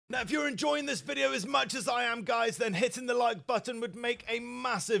Now, if you're enjoying this video as much as I am, guys, then hitting the like button would make a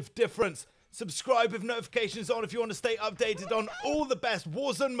massive difference. Subscribe with notifications on if you want to stay updated on all the best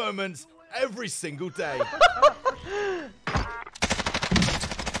Warzone moments every single day.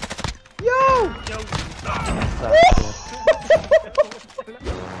 Yo!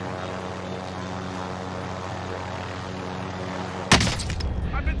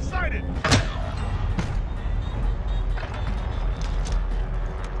 I've been sighted!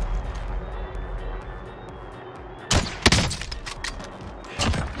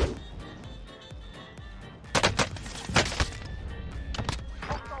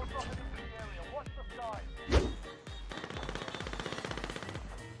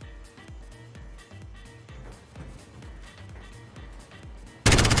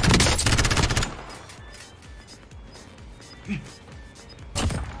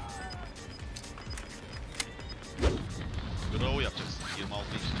 Grow yapacağız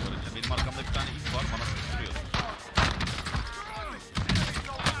 26 inç varınca. Benim arkamda bir tane ip var, bana sıkıştırıyor.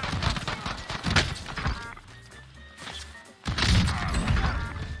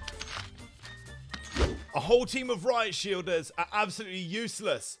 A whole team of riot shielders are absolutely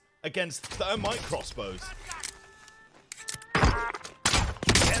useless against thermite crossbows.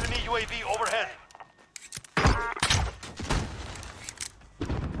 Enemy UAV overhead.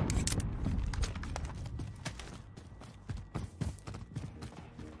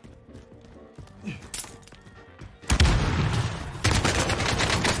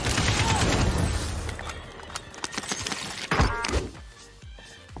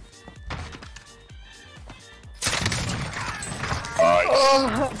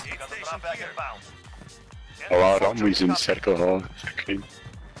 Alright, I'm using circle hole. Okay.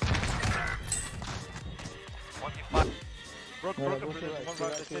 Broke On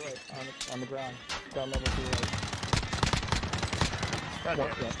the ground. Got level 2 right.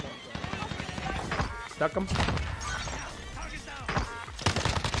 Duck him.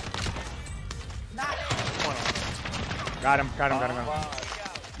 Got him.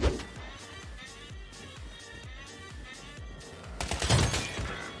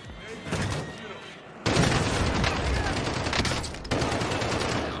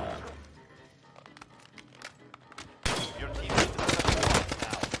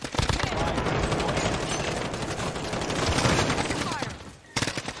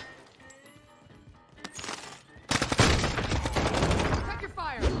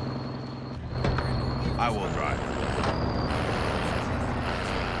 I will drive.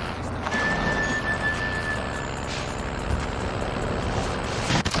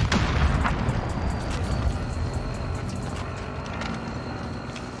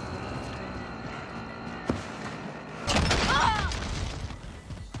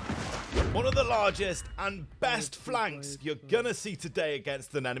 One of the largest and best flanks you're gonna see today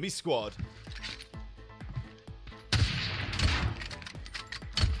against an enemy squad.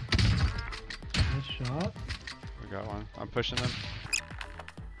 Nice shot. We got one. I'm pushing them.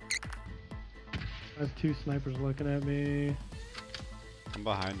 There's 2 snipers looking at me. I'm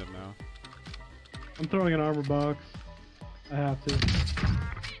behind them now. I'm throwing an armor box. I have to.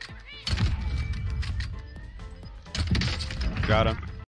 Got him.